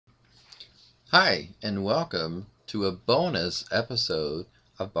Hi, and welcome to a bonus episode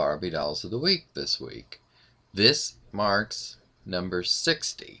of Barbie Dolls of the Week this week. This marks number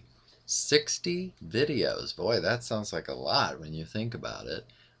 60. 60 videos. Boy, that sounds like a lot when you think about it.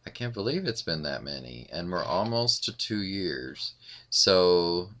 I can't believe it's been that many, and we're almost to 2 years.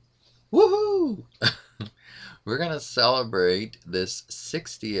 So, woohoo! We're going to celebrate this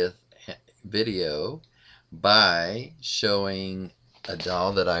 60th video by showing a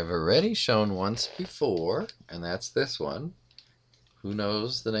doll that I've already shown once before, and that's this one. Who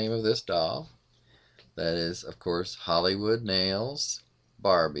knows the name of this doll? That is, of course, Hollywood Nails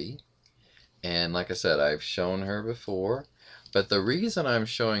Barbie. And like I said, I've shown her before. But the reason I'm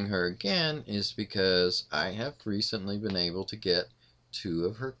showing her again is because I have recently been able to get 2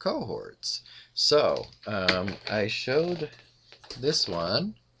 of her cohorts. So, I showed this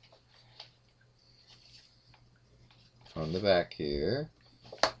one on the back here.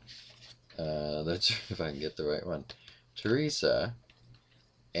 Let's if I can get the right one. Teresa.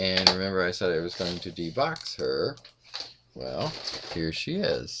 And remember I said I was going to debox her. Well, here she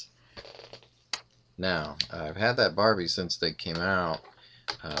is. Now, I've had that Barbie since they came out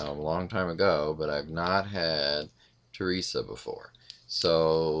a long time ago, but I've not had Teresa before.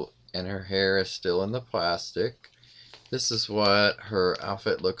 So, and her hair is still in the plastic. This is what her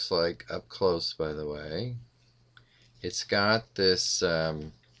outfit looks like up close, by the way. It's got this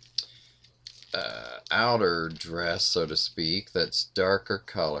outer dress, so to speak, that's darker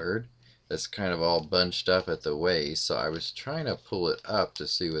colored, that's kind of all bunched up at the waist. So I was trying to pull it up to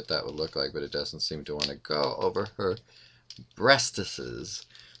see what that would look like, but it doesn't seem to want to go over her breastises.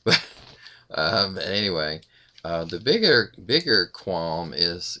 But anyway, the bigger qualm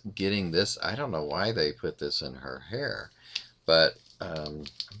is getting this. I don't know why they put this in her hair, but I'm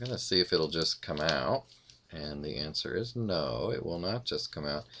gonna see if it'll just come out. And the answer is no, it will not just come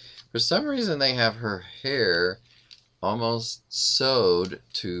out. For some reason, they have her hair almost sewed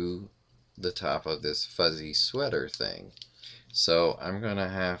to the top of this fuzzy sweater thing. So I'm going to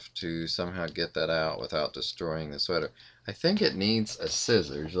have to somehow get that out without destroying the sweater. I think it needs a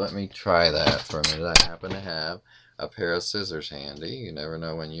scissors. Let me try that for a minute. I happen to have a pair of scissors handy. You never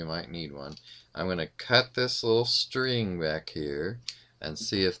know when you might need one. I'm going to cut this little string back here and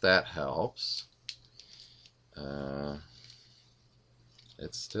see if that helps.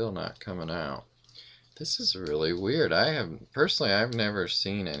 It's still not coming out. This is really weird. I've never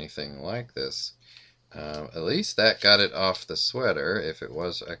seen anything like this. At least that got it off the sweater. If it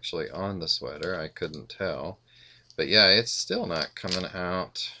was actually on the sweater, I couldn't tell. But yeah, it's still not coming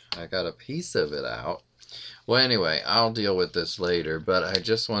out. I got a piece of it out. Well, anyway, I'll deal with this later, but I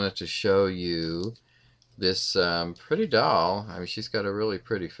just wanted to show you this pretty doll. I mean, she's got a really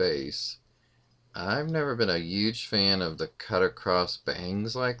pretty face. I've never been a huge fan of the cut across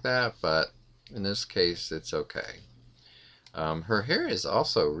bangs like that, but in this case it's okay. Her hair is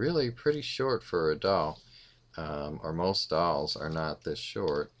also really pretty short for a doll, or most dolls are not this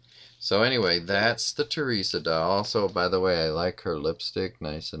short. So anyway, that's the Teresa doll. Also, by the way, I like her lipstick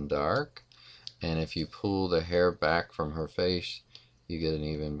nice and dark, and if you pull the hair back from her face, you get an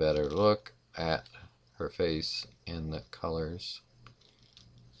even better look at her face in the colors.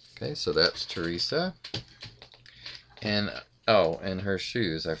 Okay, so that's Teresa. And, oh, and her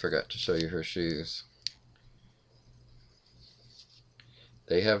shoes. I forgot to show you her shoes.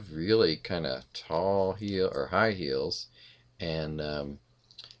 They have really kind of tall heel or high heels and,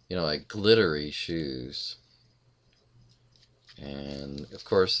 you know, like glittery shoes. And, of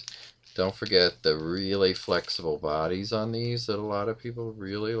course, don't forget the really flexible bodies on these that a lot of people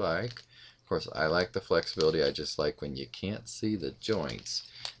really like. Of course, I like the flexibility. I just like when you can't see the joints.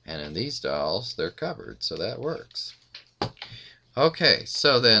 And in these dolls, they're covered, so that works. Okay,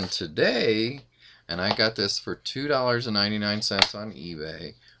 so then today, and I got this for $2.99 on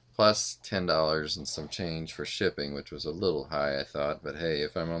eBay, plus $10 and some change for shipping, which was a little high, I thought. But hey,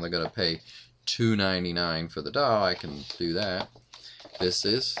 if I'm only going to pay $2.99 for the doll, I can do that. This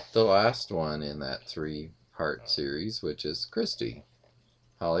is the last one in that 3-part series, which is Christy.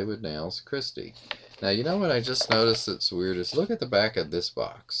 Hollywood Nails Christy. Now, you know what I just noticed that's weird is look at the back of this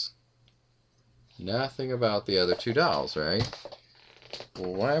box. Nothing about the other 2 dolls, right?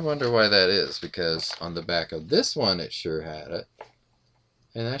 Well, I wonder why that is, because on the back of this one it sure had it.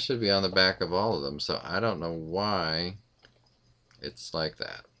 And that should be on the back of all of them, so I don't know why it's like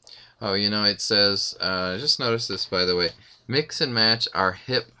that. Oh, you know, it says, just notice this, by the way, mix and match our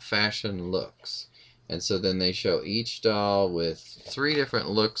hip fashion looks. And so then they show each doll with 3 different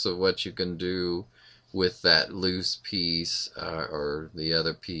looks of what you can do with that loose piece or the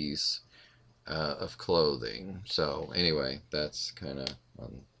other piece of clothing. So anyway, that's kind of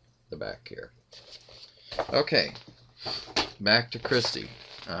on the back here. Okay, back to Christy.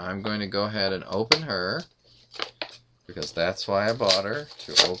 I'm going to go ahead and open her, because that's why I bought her,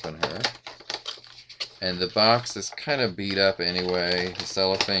 to open her. And the box is kind of beat up anyway. The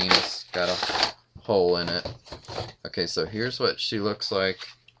cellophane has got a hole in it. Okay, so here's what she looks like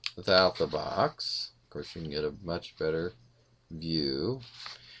without the box. Of course, you can get a much better view.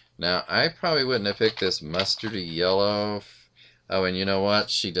 Now, I probably wouldn't have picked this mustardy yellow. Oh, and you know what?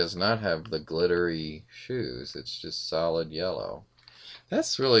 She does not have the glittery shoes. It's just solid yellow.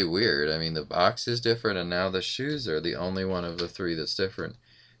 That's really weird. I mean, the box is different, and now the shoes are the only one of the three that's different.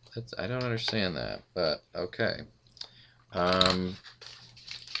 I don't understand that, but okay. On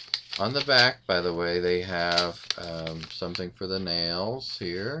the back, by the way, they have something for the nails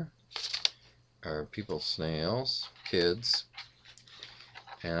here, or people's nails, kids.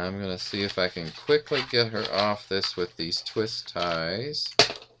 And I'm going to see if I can quickly get her off this with these twist ties.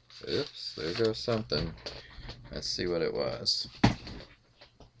 Oops, there goes something. Let's see what it was.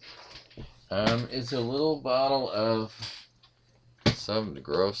 It's a little bottle of some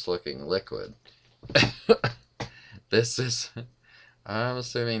gross looking liquid. This is, I'm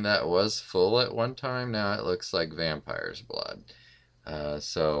assuming that was full at one time. Now it looks like vampire's blood.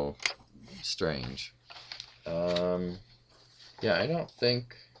 So strange. Yeah, I don't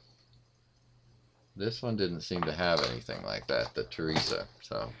think this one didn't seem to have anything like that, the Teresa.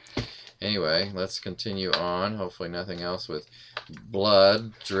 So anyway, let's continue on. Hopefully nothing else with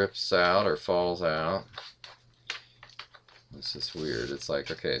blood drips out or falls out. This is weird. It's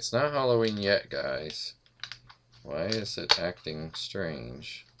like, okay, it's not Halloween yet, guys. Why is it acting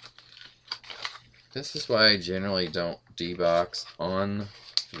strange? This is why I generally don't debox on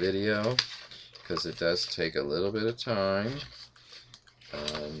video, because it does take a little bit of time.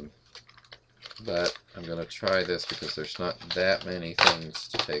 But I'm going to try this because there's not that many things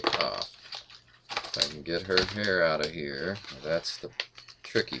to take off. If I can get her hair out of here, that's the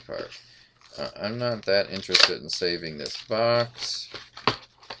tricky part. I'm not that interested in saving this box.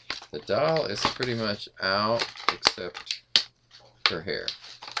 The doll is pretty much out except her hair.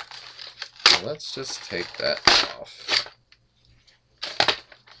 So let's just take that off.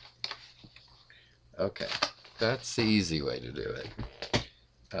 Okay, that's the easy way to do it.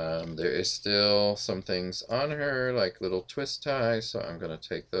 There is still some things on her, like little twist ties, so I'm going to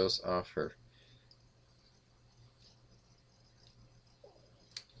take those off her.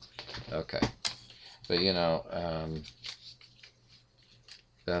 Okay, but you know,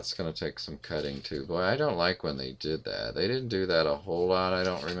 that's going to take some cutting too. Boy, I don't like when they did that. They didn't do that a whole lot. I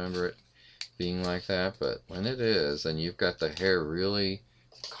don't remember it being like that, but when it is, and you've got the hair really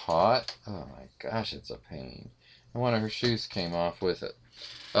caught, oh my gosh, it's a pain. And one of her shoes came off with it.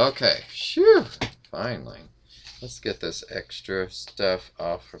 Okay, phew, finally. Let's get this extra stuff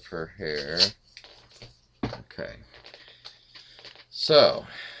off of her hair. Okay. So,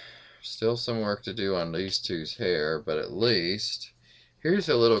 still some work to do on these two's hair, but at least, here's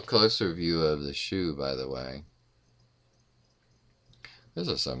a little closer view of the shoe, by the way. Those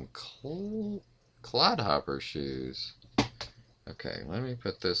are some clodhopper shoes. Okay, let me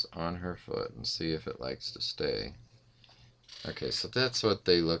put this on her foot and see if it likes to stay. Okay, so that's what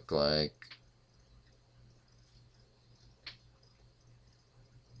they look like.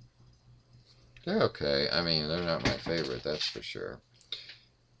 They're okay. I mean, they're not my favorite, that's for sure.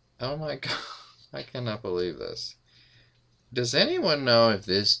 Oh my god, I cannot believe this. Does anyone know if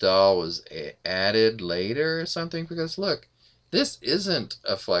this doll was added later or something? Because look, this isn't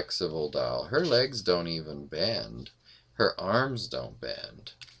a flexible doll. Her legs don't even bend. Her arms don't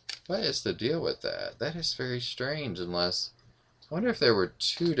bend. What is the deal with that? That is very strange, unless... I wonder if there were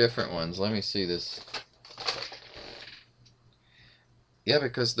two different ones. Let me see this. Yeah,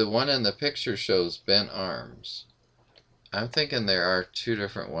 because the one in the picture shows bent arms. I'm thinking there are two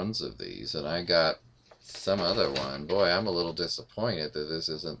different ones of these, and I got some other one. Boy, I'm a little disappointed that this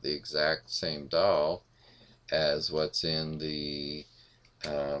isn't the exact same doll as what's in the...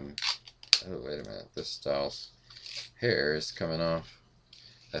 oh, wait a minute. This doll's hair is coming off.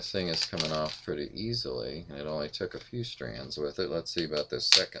 That thing is coming off pretty easily, and it only took a few strands with it. Let's see about this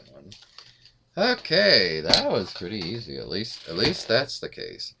second one. Okay, that was pretty easy. At least that's the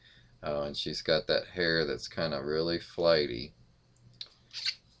case. Oh, and she's got that hair that's kind of really flighty.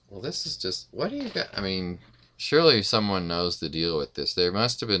 Well, this is just... What do you got? I mean, surely someone knows the deal with this. There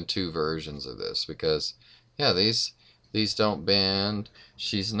must have been two versions of this, because, yeah, these don't bend.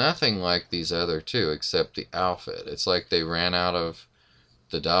 She's nothing like these other two, except the outfit. It's like they ran out of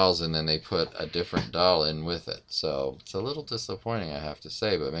the dolls and then they put a different doll in with it. So it's a little disappointing, I have to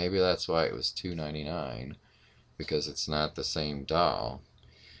say, but maybe that's why it was $2.99, because it's not the same doll.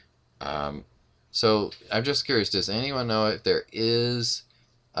 So I'm just curious, does anyone know if there is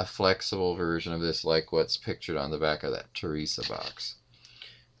a flexible version of this like what's pictured on the back of that Teresa box?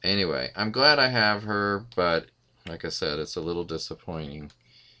 Anyway, I'm glad I have her, but like I said, it's a little disappointing.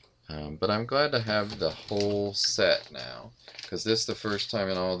 But I'm glad to have the whole set now, because this is the first time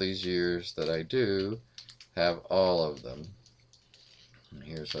in all these years that I do have all of them. And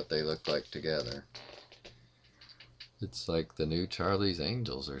here's what they look like together. It's like the new Charlie's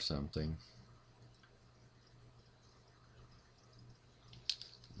Angels or something.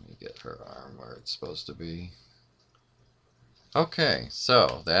 Let me get her arm where it's supposed to be. Okay,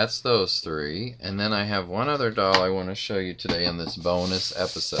 so that's those three. And then I have one other doll I want to show you today in this bonus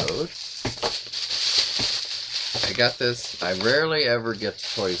episode. I got this. I rarely ever get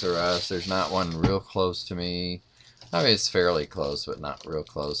to Toys R Us. There's not one real close to me. I mean, it's fairly close, but not real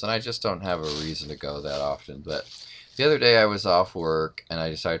close. And I just don't have a reason to go that often. But the other day I was off work, and I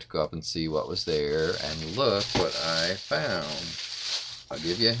decided to go up and see what was there. And look what I found. I'll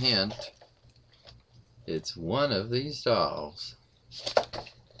give you a hint. It's one of these dolls.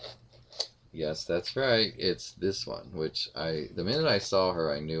 Yes, that's right. It's this one, which the minute I saw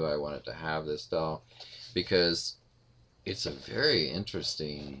her, I knew I wanted to have this doll because it's a very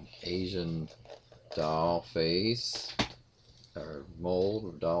interesting Asian doll face or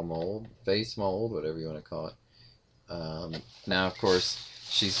mold, doll mold, face mold, whatever you want to call it. Now, of course,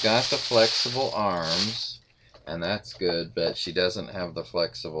 she's got the flexible arms, and that's good, but she doesn't have the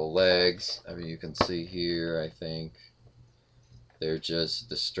flexible legs. I mean, you can see here, I think, they're just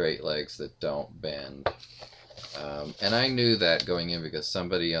the straight legs that don't bend. And I knew that going in because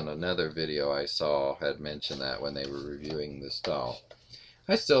somebody on another video I saw had mentioned that when they were reviewing this doll.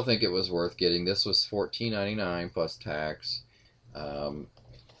 I still think it was worth getting. This was $14.99 plus tax.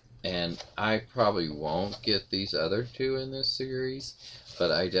 And I probably won't get these other two in this series, but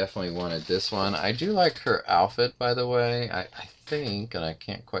I definitely wanted this one. I do like her outfit, by the way. I think, and I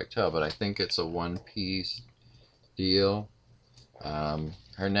can't quite tell, but I think it's a one-piece deal.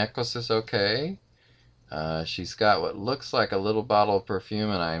 Her necklace is okay. She's got what looks like a little bottle of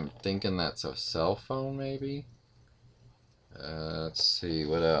perfume, and I'm thinking that's a cell phone, maybe. Let's see,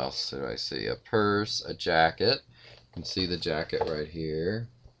 what else do I see? A purse, a jacket. You can see the jacket right here.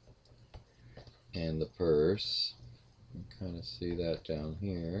 And the purse. You can kind of see that down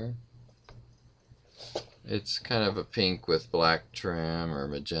here. It's kind of a pink with black trim, or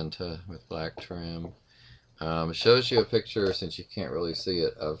magenta with black trim. It shows you a picture, since you can't really see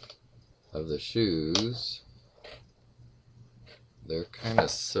it, of the shoes. They're kind of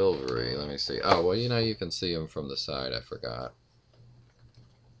silvery. Let me see. Oh, well, you know, you can see them from the side. I forgot.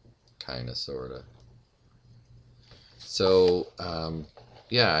 Kind of, sort of. So,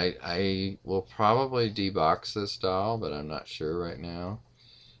 yeah, I will probably debox this doll, but I'm not sure right now.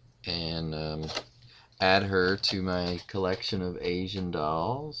 And add her to my collection of Asian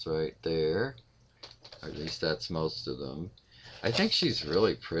dolls right there. Or at least that's most of them. I think she's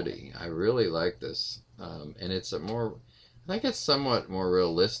really pretty. I really like this. And it's I think it's somewhat more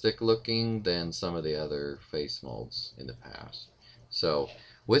realistic looking than some of the other face molds in the past. So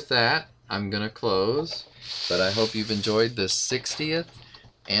with that, I'm going to close. But I hope you've enjoyed this 60th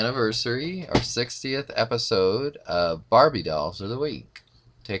anniversary or 60th episode of Barbie Dolls of the Week.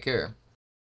 Take care.